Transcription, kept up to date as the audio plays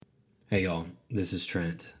Hey y'all, this is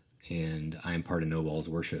Trent, and I am part of NoWalls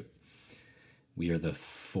worship. We are the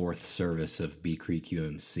fourth service of Bee Creek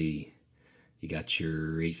UMC. You got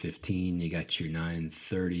your 8:15, you got your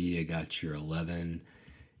 9:30, you got your 11,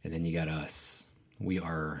 and then you got us. We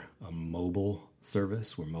are a mobile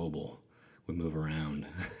service. We're mobile. We move around.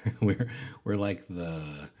 we're like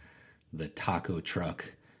the taco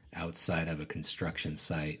truck outside of a construction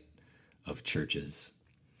site of churches.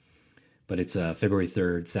 But it's February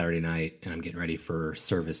 3rd, Saturday night, and I'm getting ready for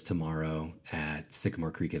service tomorrow at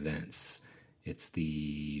Sycamore Creek Events. It's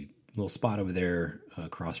the little spot over there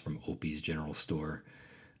across from Opie's General Store.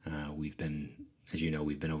 We've been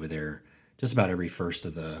over there just about every first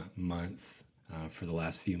of the month for the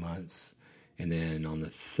last few months. And then on the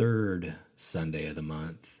third Sunday of the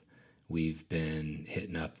month, we've been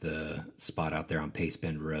hitting up the spot out there on Pace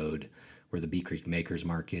Bend Road where the Bee Creek Makers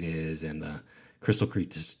Market is and the Crystal Creek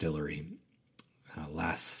Distillery.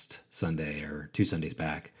 Last Sunday, or 2 Sundays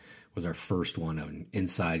back, was our first one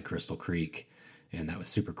inside Crystal Creek, and that was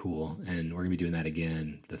super cool. And we're going to be doing that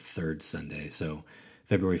again the third Sunday. So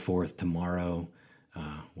February 4th, tomorrow,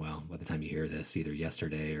 by the time you hear this, either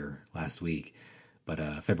yesterday or last week, but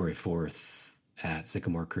February 4th at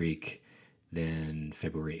Sycamore Creek, then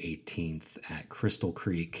February 18th at Crystal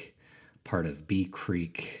Creek, part of Bee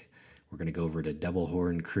Creek. We're going to go over to Double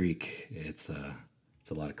Horn Creek. It's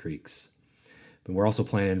a lot of creeks. But we're also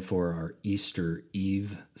planning for our Easter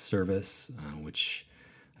Eve service, which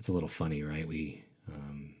that's a little funny, right? We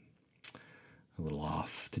a little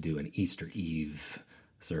off to do an Easter Eve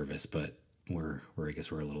service, but I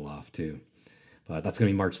guess we're a little off too. But that's going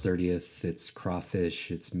to be March 30th. It's crawfish,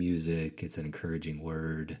 it's music, it's an encouraging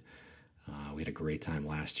word. We had a great time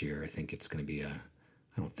last year. I think it's going to be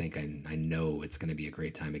I know it's going to be a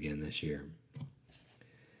great time again this year.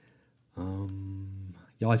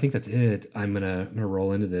 Y'all, I think that's it. I'm gonna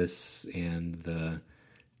roll into this, and the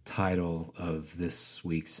title of this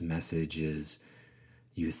week's message is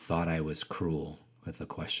 "You Thought I Was Cruel" with a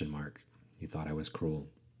question mark. You thought I was cruel.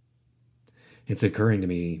 It's occurring to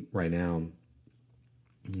me right now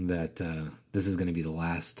that this is going to be the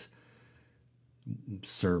last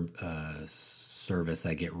service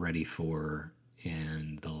I get ready for,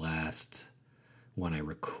 and the last one I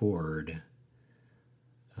record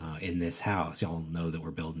in this house. Y'all know that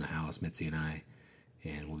we're building a house, Mitzi and I,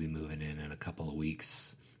 and we'll be moving in a couple of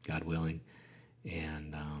weeks, God willing.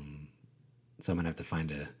 And so I'm going to have to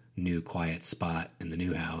find a new quiet spot in the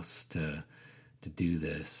new house to do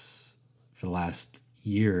this. For the last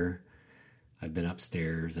year, I've been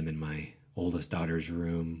upstairs. I'm in my oldest daughter's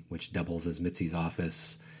room, which doubles as Mitzi's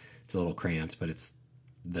office. It's a little cramped, but it's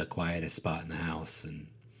the quietest spot in the house. And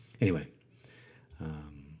anyway,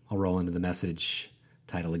 I'll roll into the message.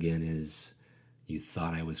 Title again is "You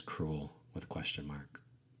Thought I Was Cruel" with a question mark.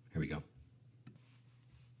 Here we go.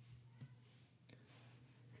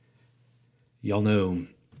 Y'all know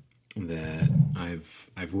that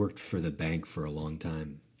I've worked for the bank for a long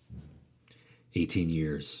time, 18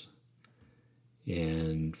 years.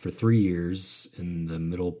 And for 3 years, in the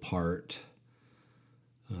middle part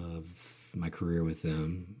of my career with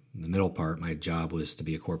them, my job was to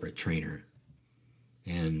be a corporate trainer.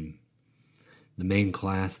 And the main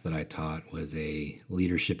class that I taught was a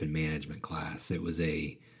leadership and management class. It was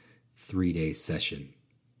a 3-day session.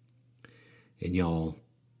 And y'all,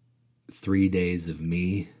 3 days of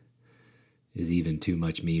me is even too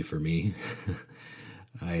much me for me.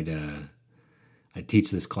 I'd teach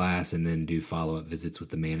this class and then do follow-up visits with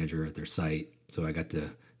the manager at their site. So I got to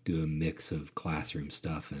do a mix of classroom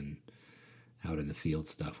stuff and out in the field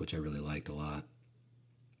stuff, which I really liked a lot.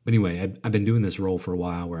 But anyway, I've been doing this role for a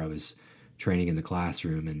while where I was training in the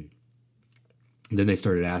classroom, and then they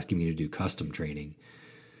started asking me to do custom training.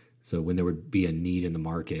 So when there would be a need in the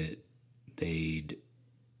market,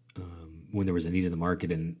 when there was a need in the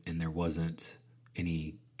market and there wasn't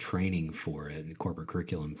any training for it and corporate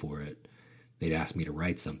curriculum for it, they'd ask me to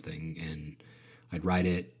write something, and I'd write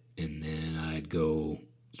it, and then I'd go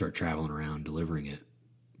start traveling around delivering it.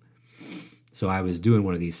 So I was doing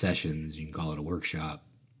one of these sessions, you can call it a workshop,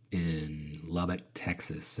 in Lubbock,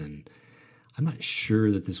 Texas, and I'm not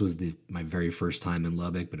sure that this was my very first time in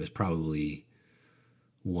Lubbock, but it was probably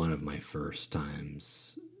one of my first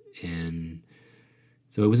times. And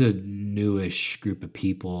so it was a newish group of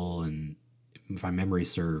people, and if my memory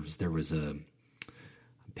serves, there was I'm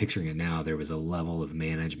picturing it now, there was a level of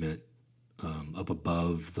management up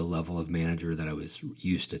above the level of manager that I was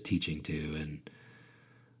used to teaching to. And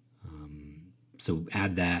so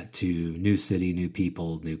add that to new city, new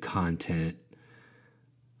people, new content.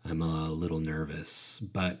 I'm a little nervous,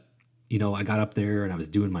 but I got up there and I was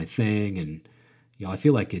doing my thing, and I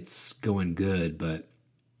feel like it's going good, but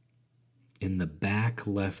in the back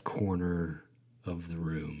left corner of the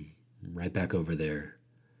room, right back over there,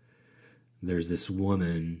 there's this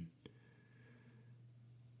woman.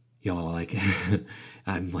 Y'all, like,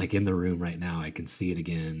 I'm like in the room right now. I can see it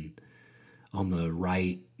again. On the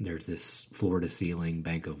right, there's this floor-to-ceiling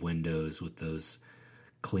bank of windows with those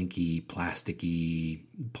clinky, plasticky,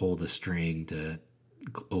 pull the string to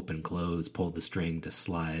open, close, pull the string to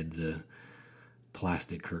slide the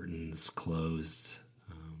plastic curtains closed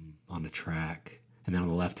on a track. And then on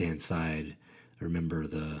the left-hand side, I remember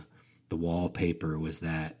the wallpaper was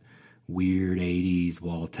that weird 80s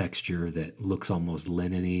wall texture that looks almost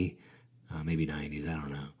linen-y, maybe 90s, I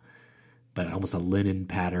don't know. But almost a linen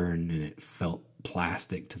pattern, and it felt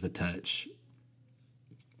plastic to the touch.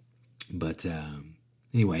 But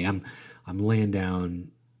anyway, I'm laying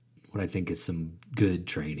down what I think is some good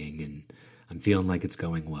training, and I'm feeling like it's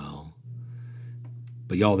going well.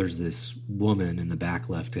 But y'all, there's this woman in the back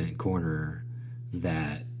left-hand corner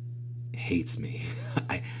that hates me.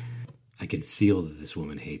 I can feel that this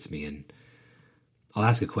woman hates me, and I'll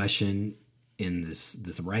ask a question in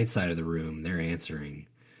the right side of the room. They're answering.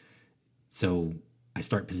 So I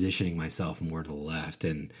start positioning myself more to the left,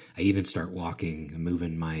 and I even start walking and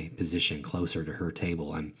moving my position closer to her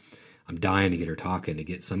table. I'm dying to get her talking, to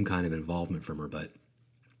get some kind of involvement from her, but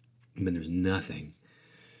there's nothing.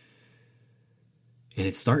 And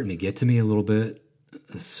it's starting to get to me a little bit,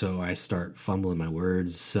 so I start fumbling my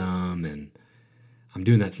words some, and I'm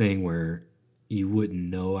doing that thing where you wouldn't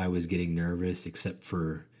know I was getting nervous except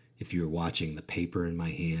for if you were watching the paper in my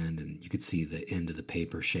hand, and you could see the end of the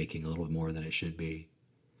paper shaking a little bit more than it should be.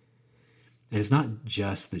 And it's not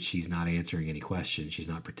just that she's not answering any questions, she's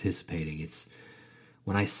not participating. It's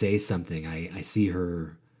when I say something, I see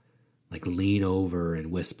her like lean over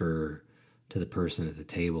and whisper to the person at the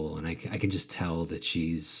table, and I can just tell that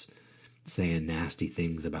she's saying nasty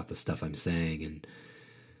things about the stuff I'm saying,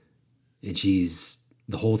 and she's,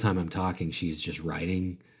 the whole time I'm talking, she's just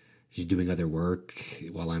writing. She's doing other work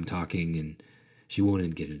while I'm talking, and she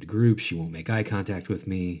won't get into groups. She won't make eye contact with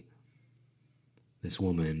me. This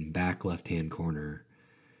woman, back left-hand corner,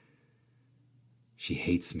 she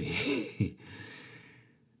hates me.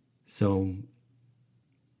 So,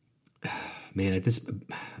 man,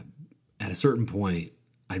 at a certain point,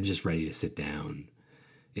 I'm just ready to sit down.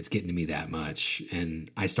 It's getting to me that much, and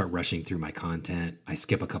I start rushing through my content. I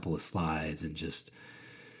skip a couple of slides, and just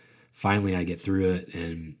finally I get through it,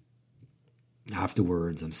 and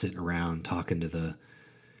afterwards I'm sitting around talking to the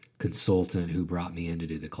consultant who brought me in to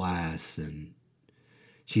do the class, and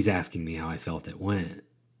she's asking me how I felt it went,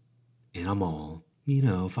 and I'm all,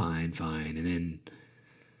 fine, and then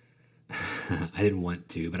I didn't want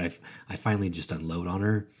to, but I finally just unload on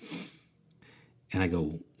her, and I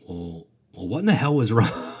go, well, what in the hell was wrong?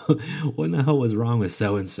 What in the hell was wrong with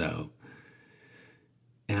so-and-so?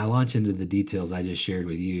 And I launch into the details I just shared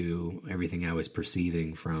with you, everything I was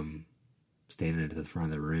perceiving from standing at the front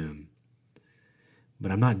of the room.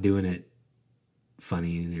 But I'm not doing it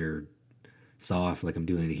funny or soft like I'm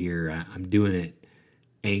doing it here. I'm doing it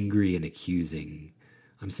angry and accusing.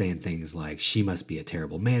 I'm saying things like, she must be a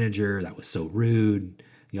terrible manager. That was so rude.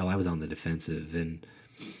 Y'all, I was on the defensive. And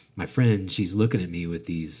my friend, she's looking at me with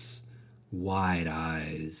these wide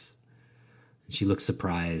eyes. And she looks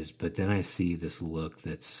surprised, but then I see this look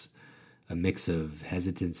that's a mix of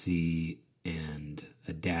hesitancy and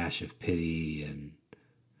a dash of pity, and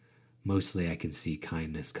mostly I can see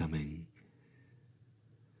kindness coming.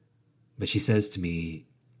 But she says to me,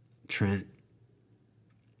 Trent,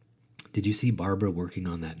 did you see Barbara working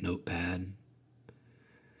on that notepad?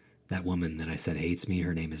 That woman that I said hates me,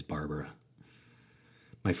 her name is Barbara.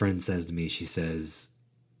 My friend says to me, she says,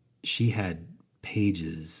 she had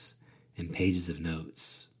pages and pages of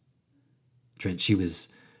notes. Trent, she was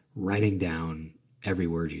writing down every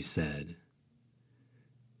word you said.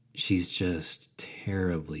 She's just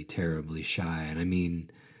terribly, terribly shy. And I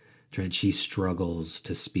mean, Trent, she struggles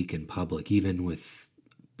to speak in public, even with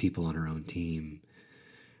people on her own team.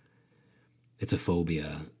 It's a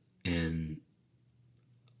phobia. And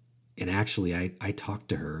actually, I talked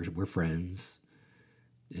to her. We're friends.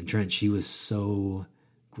 And Trent, she was so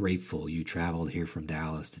grateful you traveled here from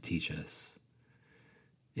Dallas to teach us.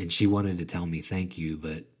 And she wanted to tell me thank you,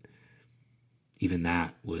 but even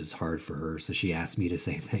that was hard for her. So she asked me to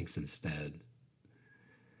say thanks instead.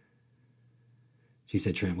 She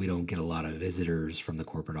said, Trent, we don't get a lot of visitors from the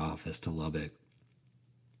corporate office to Lubbock.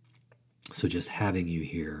 So just having you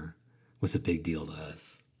here was a big deal to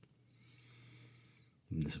us.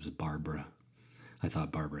 And this was Barbara. I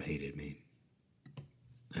thought Barbara hated me.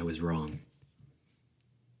 I was wrong.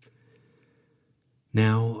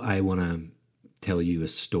 Now I want to tell you a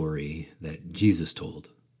story that Jesus told.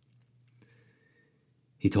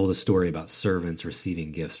 He told a story about servants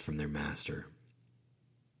receiving gifts from their master.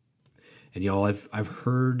 And y'all, I've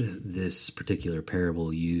heard this particular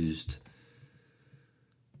parable used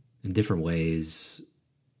in different ways,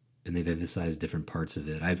 and they've emphasized different parts of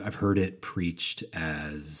it. I've heard it preached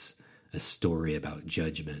as a story about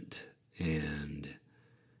judgment and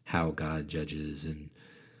how God judges, and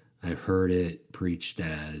I've heard it preached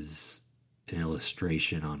as an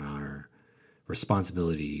illustration on our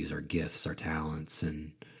responsibilities, our gifts, our talents,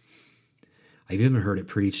 and I've even heard it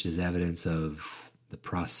preached as evidence of the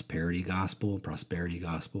prosperity gospel.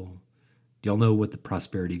 Do y'all know what the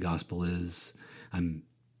prosperity gospel is? I'm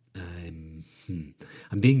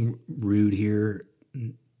being rude here,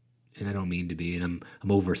 and I don't mean to be, and I'm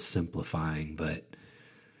oversimplifying, but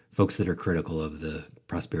folks that are critical of the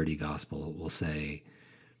prosperity gospel will say,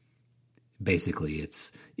 basically,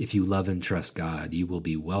 it's if you love and trust God, you will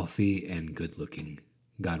be wealthy and good looking.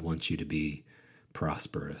 God wants you to be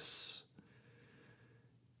prosperous.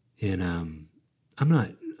 And I'm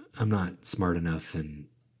not smart enough, and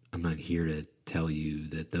I'm not here to tell you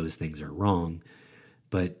that those things are wrong,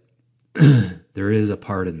 but there is a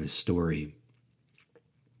part in this story.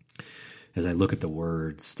 As I look at the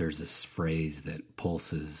words, there's this phrase that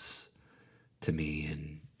pulses to me,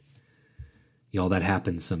 and y'all, that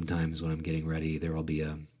happens sometimes when I'm getting ready. There will be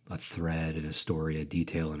a thread in a story, a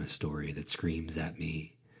detail in a story that screams at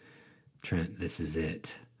me, Trent, this is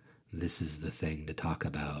it. This is the thing to talk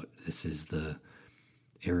about. This is the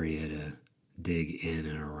area to dig in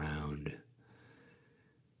and around.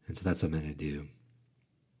 And so that's what I'm going to do.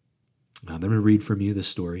 I'm going to read for you this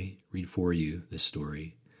story.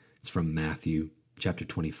 It's from Matthew chapter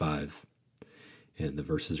 25, and the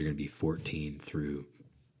verses are going to be 14 through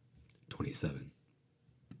 27.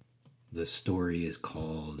 The story is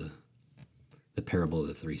called The Parable of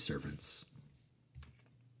the Three Servants.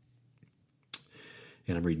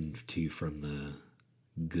 And I'm reading to you from the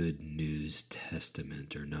Good News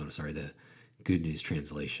Testament, the Good News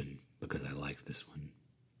Translation, because I like this one.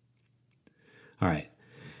 All right,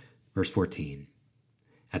 verse 14.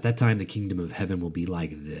 At that time, the kingdom of heaven will be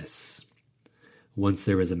like this. Once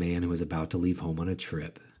there was a man who was about to leave home on a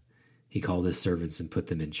trip. He called his servants and put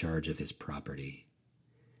them in charge of his property.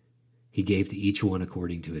 He gave to each one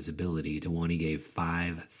according to his ability. To one he gave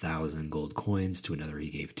 5,000 gold coins, to another he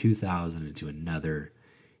gave 2,000, and to another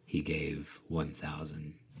he gave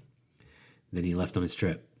 1,000. Then he left on his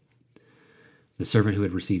trip. The servant who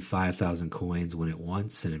had received 5,000 coins went at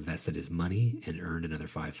once and invested his money and earned another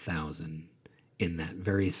 5,000. In that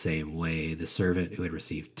very same way, the servant who had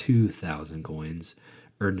received 2,000 coins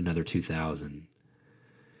earned another 2,000.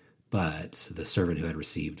 But the servant who had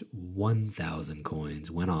received 1,000 coins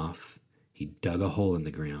went off, he dug a hole in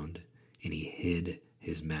the ground, and he hid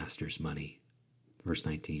his master's money. Verse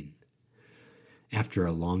 19. After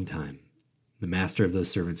a long time, the master of those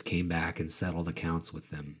servants came back and settled accounts with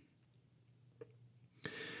them.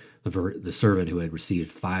 The servant who had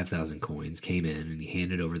received 5,000 coins came in, and he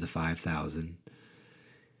handed over the 5,000.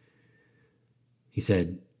 He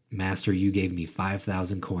said, "Master, you gave me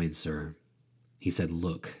 5,000 coins, sir." He said,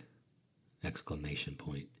 "Look, !"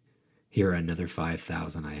 Here are another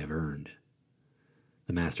 5,000 I have earned.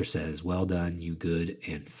 The master says, "Well done, you good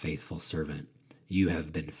and faithful servant. You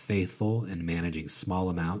have been faithful in managing small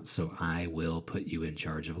amounts, so I will put you in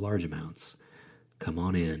charge of large amounts. Come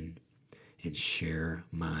on in and share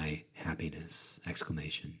my happiness!"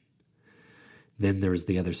 Then there was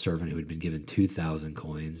the other servant who had been given 2,000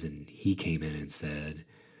 coins, and he came in and said,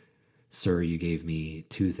 "Sir, you gave me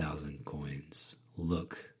 2,000 coins.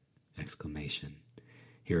 Look!"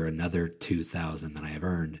 Here are another 2,000 that I have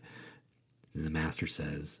earned. And the master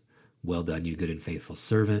says, "Well done, you good and faithful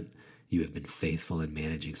servant. You have been faithful in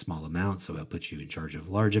managing small amounts, so I'll put you in charge of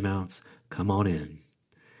large amounts. Come on in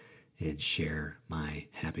and share my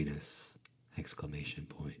happiness!"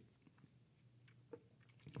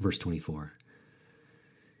 Verse 24.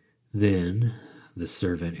 Then the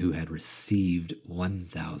servant who had received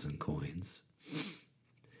 1,000 coins,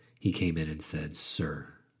 he came in and said,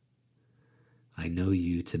 "Sir, I know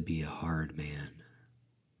you to be a hard man.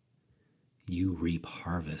 You reap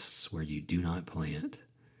harvests where you do not plant,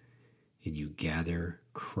 and you gather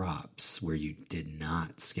crops where you did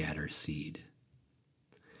not scatter seed.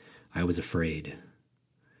 I was afraid.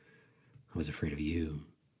 I was afraid of you.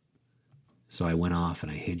 So I went off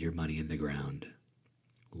and I hid your money in the ground.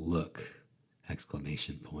 Look!"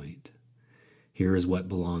 Here is what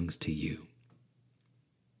belongs to you.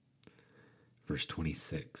 Verse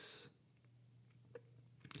 26.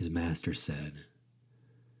 His master said,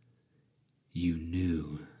 You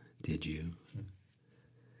knew, did you,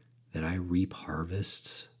 that I reap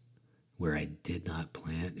harvests where I did not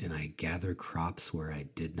plant, and I gather crops where I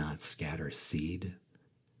did not scatter seed? ?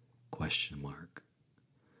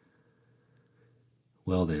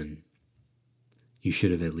 Well then, you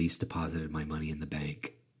should have at least deposited my money in the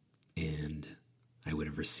bank, and I would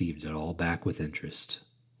have received it all back with interest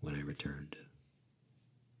when I returned.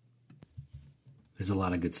 There's a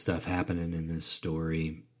lot of good stuff happening in this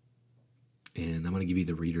story, and I'm going to give you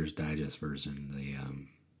the Reader's Digest version,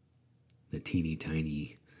 the teeny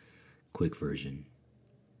tiny quick version.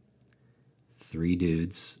 3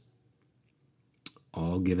 dudes,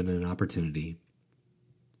 all given an opportunity.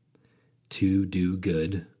 2 do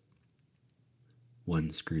good.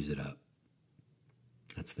 1 screws it up.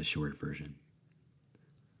 That's the short version.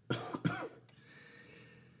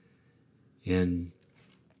 And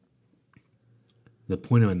the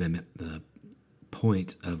point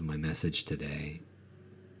of my message today,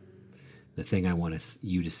 the thing I want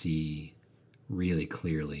you to see really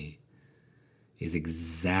clearly, is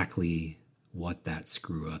exactly what that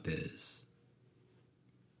screw up is.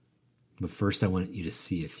 But first I want you to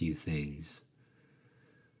see a few things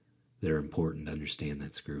that are important to understand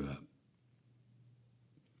that screw up.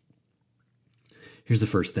 Here's the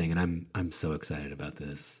first thing, and I'm so excited about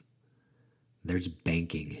this. There's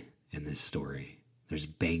banking in this story. There's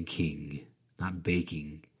banking, not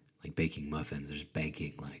baking, like baking muffins. There's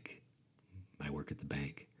banking, like I work at the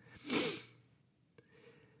bank.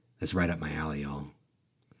 That's right up my alley, y'all.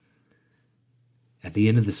 At the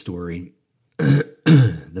end of the story,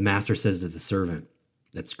 the master says to the servant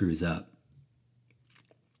that screws up,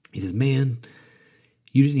 he says, man,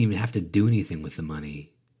 you didn't even have to do anything with the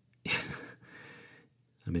money.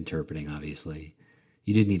 I'm interpreting, obviously.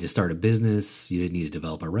 You didn't need to start a business. You didn't need to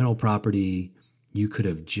develop a rental property. You could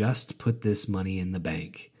have just put this money in the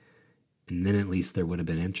bank, and then at least there would have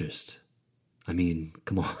been interest. I mean,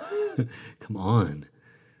 come on. Come on.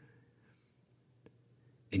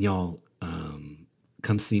 And y'all,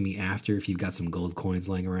 come see me after if you've got some gold coins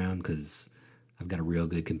laying around, because I've got a real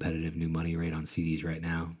good competitive new money rate on CDs right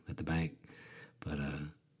now at the bank.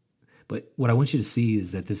 But what I want you to see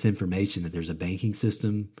is that this information that there's a banking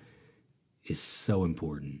system is so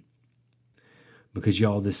important. Because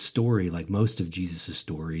y'all, this story, like most of Jesus'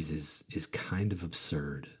 stories, is kind of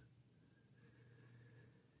absurd.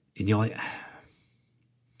 And y'all,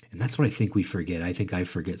 and that's what I think we forget. I think I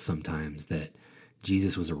forget sometimes that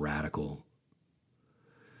Jesus was a radical.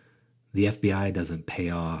 The FBI doesn't pay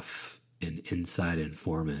off an inside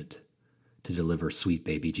informant to deliver sweet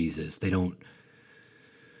baby Jesus. They don't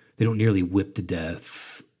nearly whip to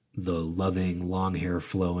death the loving, long hair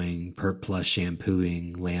flowing, Pert Plus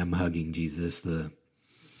shampooing, lamb hugging Jesus.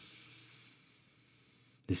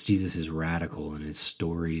 This Jesus is radical, and his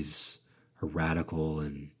stories are radical,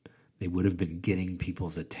 and they would have been getting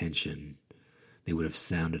people's attention. They would have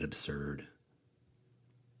sounded absurd.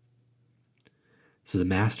 So the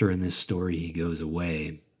master in this story, he goes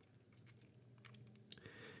away,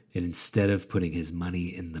 and instead of putting his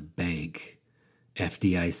money in the bank,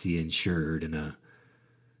 FDIC insured in a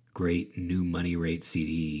great new money rate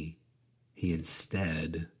CD, he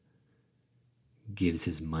instead gives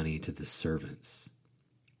his money to the servants.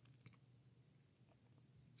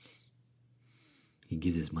 He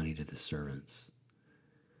gives his money to the servants.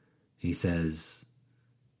 And he says,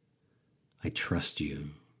 I trust you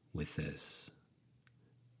with this.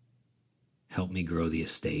 Help me grow the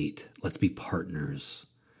estate. Let's be partners.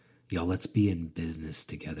 Y'all, let's be in business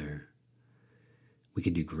together. We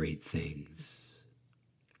can do great things.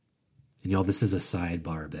 And y'all, this is a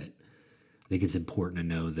sidebar, but I think it's important to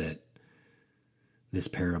know that this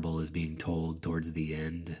parable is being told towards the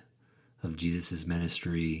end of Jesus'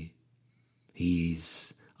 ministry.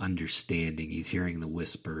 He's understanding. He's hearing the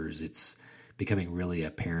whispers. It's becoming really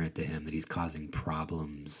apparent to him that he's causing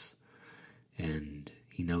problems, and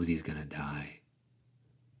he knows he's going to die.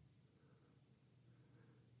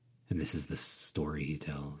 And this is the story he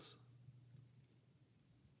tells.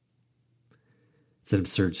 It's an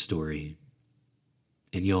absurd story.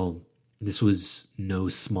 And y'all, this was no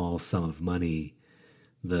small sum of money.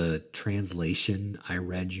 The translation I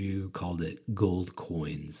read you called it gold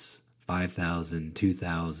coins, 5,000,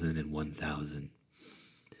 2,000, and 1,000.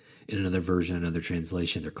 In another version, another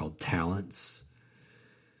translation, they're called talents.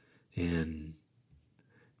 And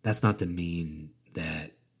that's not to mean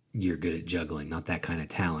that you're good at juggling, not that kind of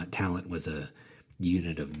talent. Talent was a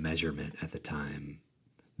unit of measurement at the time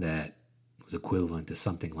that was equivalent to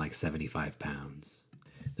something like 75 pounds.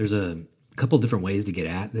 There's a couple different ways to get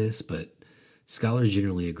at this, but scholars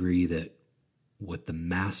generally agree that what the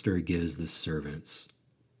master gives the servants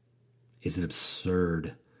is an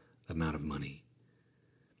absurd amount of money.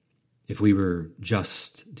 If we were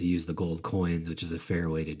just to use the gold coins, which is a fair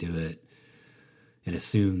way to do it, and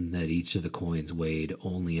assume that each of the coins weighed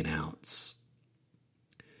only an ounce,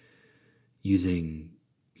 using,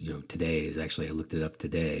 today's, actually I looked it up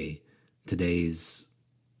today, today's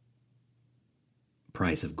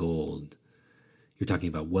price of gold, you're talking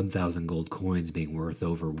about 1,000 gold coins being worth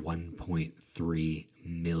over $1.3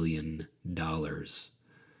 million.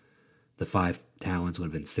 The 5 talents would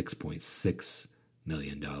have been $6.6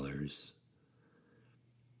 million.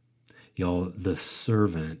 Y'all, the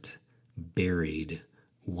servant buried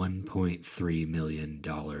 $1.3 million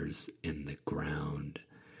in the ground.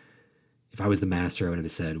 If I was the master, I would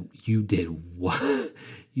have said, "You did what?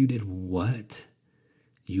 You did what?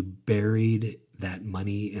 You buried that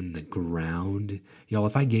money in the ground?" Y'all,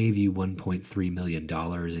 if I gave you $1.3 million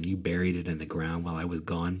and you buried it in the ground while I was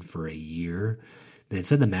gone for a year, then it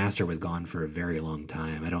said the master was gone for a very long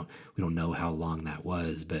time. We don't know how long that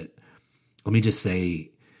was, but let me just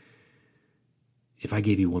say, if I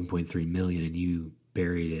gave you $1.3 million and you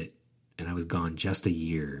buried it and I was gone just a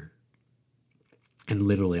year, and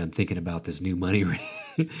literally I'm thinking about this new money rate,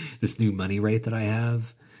 this new money rate that I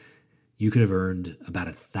have, you could have earned about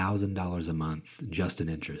 $1,000 a month just in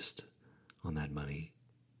interest on that money.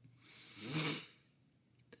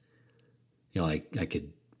 I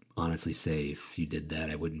could honestly say if you did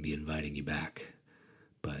that, I wouldn't be inviting you back.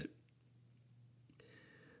 But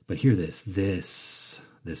hear this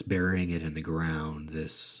burying it in the ground,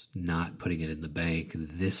 this not putting it in the bank,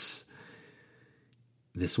 this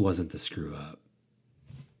wasn't the screw up.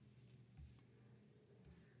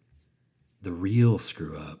 The real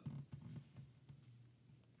screw up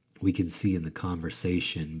we can see in the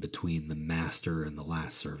conversation between the master and the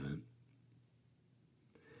last servant.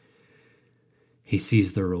 He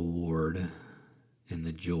sees the reward and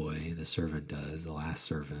the joy, the servant does, the last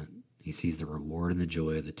servant. He sees the reward and the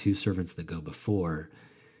joy of the 2 servants that go before,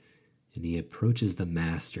 and he approaches the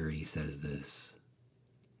master and he says this,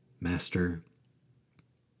 "Master,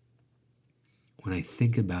 when I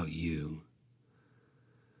think about you,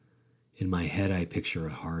 in my head I picture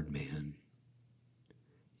a hard man.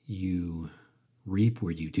 You reap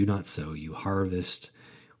where you do not sow. You harvest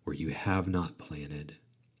where you have not planted."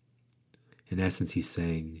 In essence, he's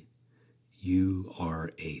saying, you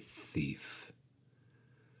are a thief,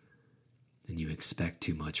 and you expect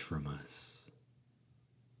too much from us.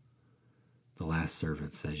 The last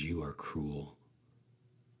servant says, you are cruel.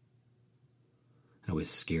 I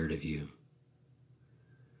was scared of you,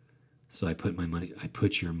 so I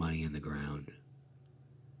put your money in the ground.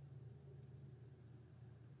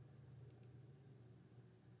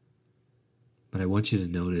 But I want you to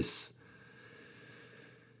notice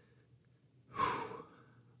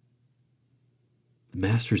the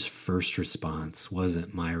master's first response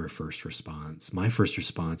wasn't my first response. My first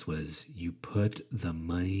response was, you put the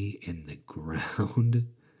money in the ground.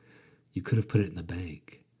 You could have put it in the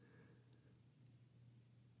bank.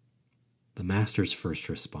 The master's first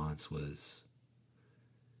response was,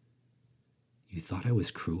 you thought I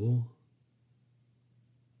was cruel?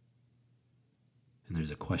 And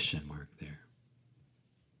there's a question mark there.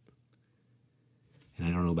 And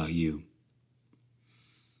I don't know about you,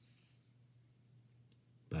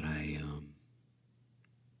 but I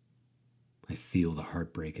feel the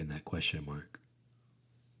heartbreak in that question mark.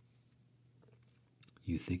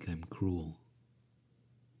 You think I'm cruel?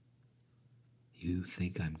 You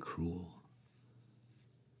think I'm cruel?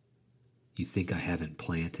 You think I haven't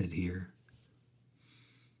planted here?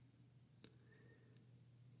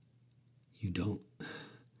 You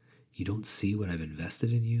don't see what I've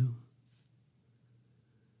invested in you?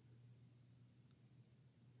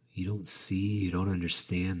 You don't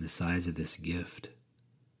understand the size of this gift.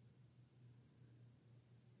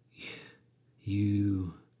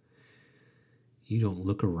 You don't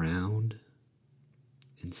look around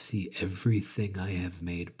and see everything I have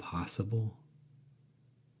made possible.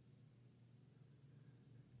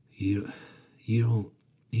 You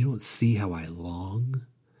don't see how I long,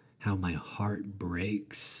 how my heart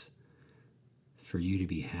breaks for you to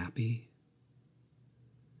be happy.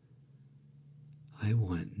 I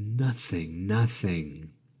want nothing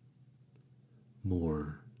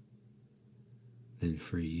more than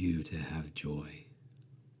for you to have joy.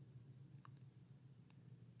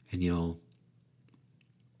 And y'all,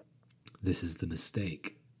 this is the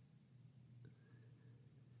mistake.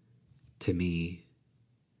 To me,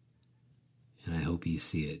 and I hope you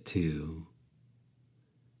see it too,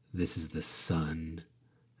 this is the sun.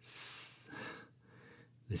 This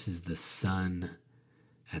is the sun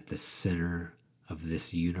at the center of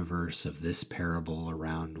this universe, of this parable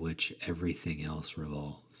around which everything else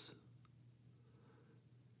revolves.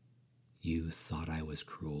 You thought I was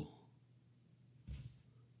cruel.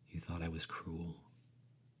 You thought I was cruel.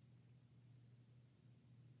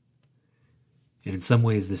 And in some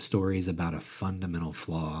ways, this story is about a fundamental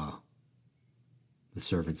flaw, the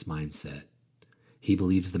servant's mindset. He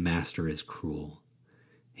believes the master is cruel.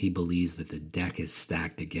 He believes that the deck is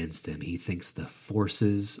stacked against him. He thinks the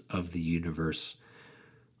forces of the universe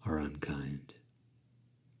are unkind.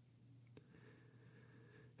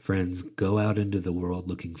 Friends, go out into the world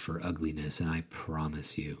looking for ugliness, and I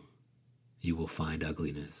promise you, you will find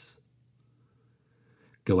ugliness.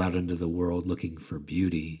 Go out into the world looking for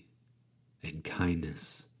beauty and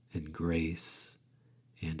kindness and grace,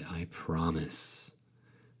 and I promise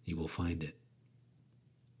you will find it.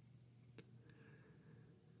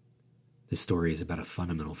 This story is about a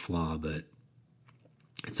fundamental flaw, but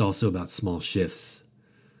it's also about small shifts.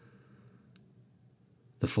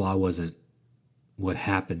 The flaw wasn't what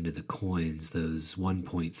happened to the coins, those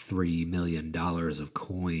 $1.3 million of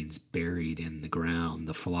coins buried in the ground.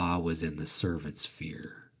 The flaw was in the servant's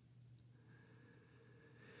fear.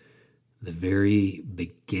 The very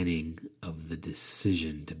beginning of the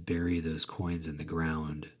decision to bury those coins in the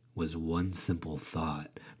ground was one simple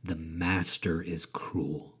thought: the master is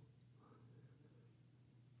cruel.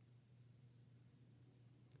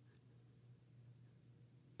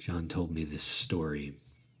 John told me this story.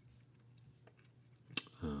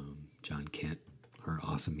 John Kent, our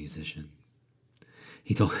awesome musician.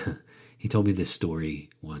 He told me this story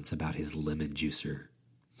once about his lemon juicer.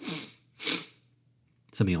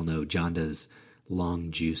 Some of y'all know John does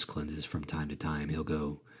long juice cleanses from time to time. He'll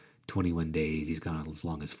go 21 days. He's gone as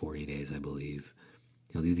long as 40 days, I believe.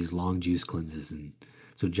 He'll do these long juice cleanses. And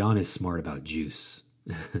so John is smart about juice.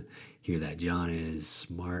 Hear that? John is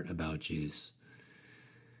smart about juice.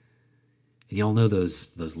 And y'all know those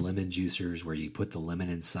lemon juicers where you put the lemon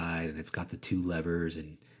inside and it's got the two levers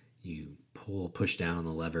and you push down on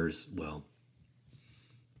the levers. Well,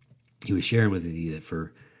 he was sharing with me that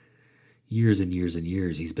for years and years and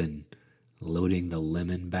years, he's been loading the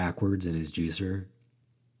lemon backwards in his juicer.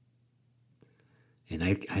 And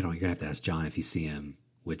I don't, you're going to have to ask John if you see him,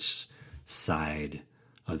 which side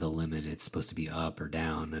of the lemon it's supposed to be up or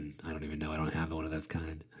down. And I don't even know. I don't have one of those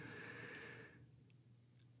kind.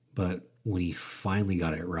 But when he finally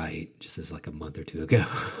got it right, just as like a month or two ago,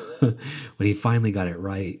 when he finally got it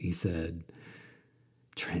right, he said,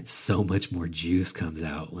 Trent, so much more juice comes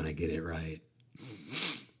out when I get it right.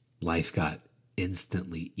 Life got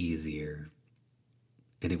instantly easier.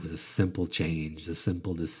 And it was a simple change, a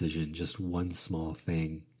simple decision, just one small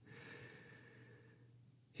thing.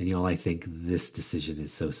 And y'all, I think this decision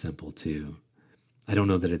is so simple too. I don't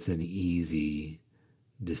know that it's an easy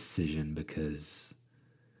decision because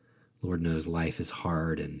Lord knows life is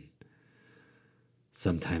hard and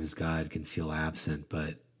sometimes God can feel absent,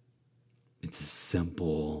 but it's a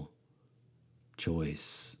simple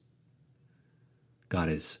choice. God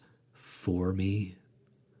is for me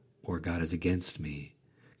or God is against me.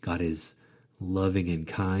 God is loving and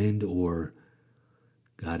kind or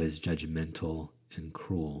God is judgmental and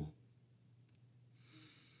cruel.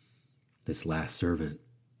 This last servant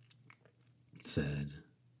said,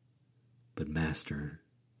 "But Master,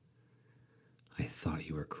 I thought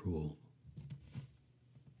you were cruel."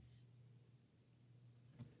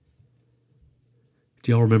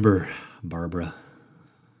 Do y'all remember Barbara,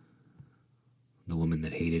 the woman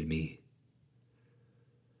that hated me?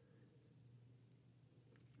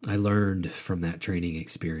 I learned from that training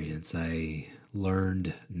experience. I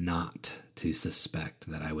learned not to suspect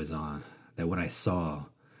that that what I saw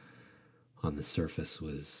on the surface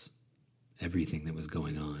was everything that was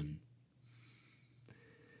going on.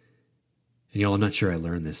 And y'all, I'm not sure I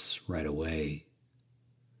learned this right away.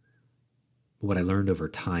 But what I learned over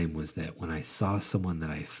time was that when I saw someone that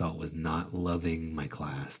I felt was not loving my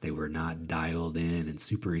class, they were not dialed in and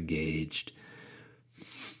super engaged,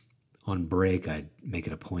 on break, I'd make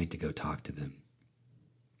it a point to go talk to them.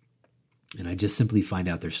 And I'd just simply find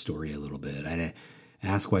out their story a little bit. I'd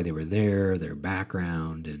ask why they were there, their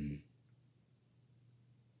background, and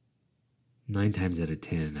 9 times out of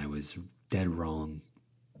 10, I was dead wrong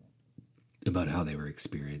about how they were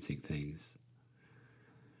experiencing things.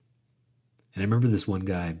 And I remember this one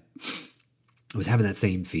guy, I was having that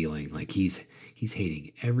same feeling, like he's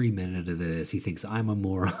hating every minute of this. He thinks I'm a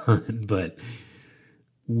moron, but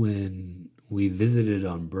when we visited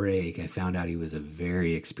on break, I found out he was a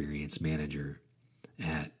very experienced manager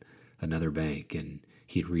at another bank, and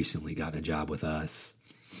he'd recently gotten a job with us.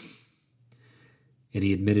 And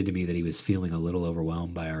he admitted to me that he was feeling a little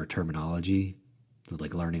overwhelmed by our terminology.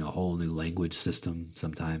 like learning a whole new language system,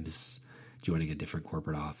 sometimes joining a different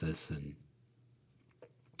corporate office. And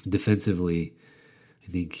defensively,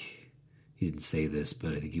 I think he didn't say this,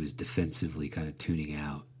 but I think he was defensively kind of tuning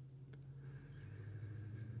out.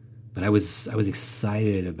 But I was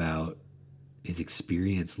excited about his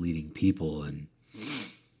experience leading people, and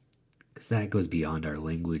because that goes beyond our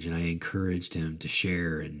language, and I encouraged him to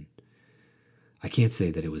share. And I can't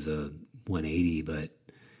say that it was a 180, but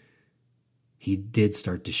he did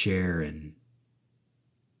start to share, and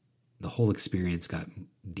the whole experience got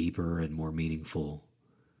deeper and more meaningful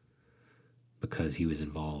because he was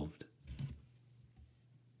involved.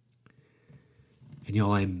 And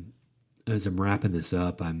y'all, as I'm wrapping this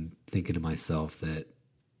up, I'm thinking to myself that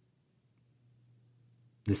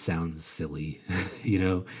this sounds silly,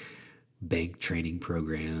 bank training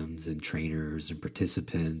programs and trainers and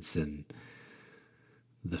participants, and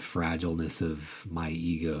the fragileness of my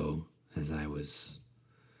ego as I was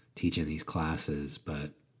teaching these classes.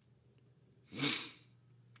 But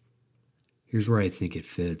here's where I think it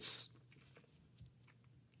fits.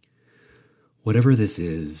 Whatever this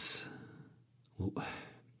is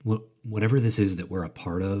that we're a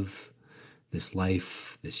part of, this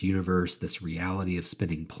life, this universe, this reality of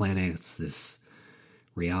spinning planets, this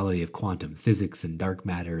reality of quantum physics and dark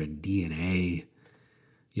matter and DNA,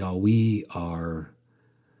 y'all, we are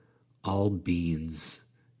all beans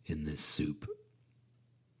in this soup.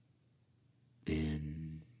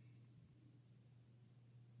 And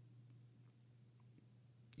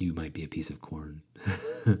you might be a piece of corn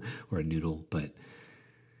or a noodle, but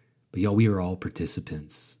y'all, we are all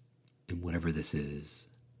participants in whatever this is.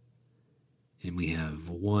 And we have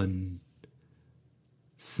one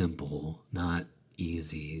simple, not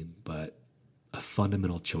easy, but a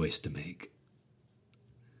fundamental choice to make.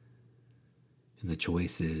 And the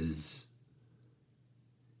choice is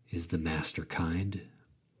the master kind,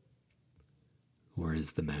 or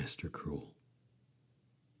is the master cruel?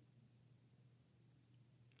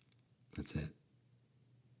 That's it.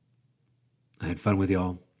 I had fun with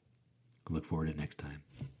y'all. I look forward to next time.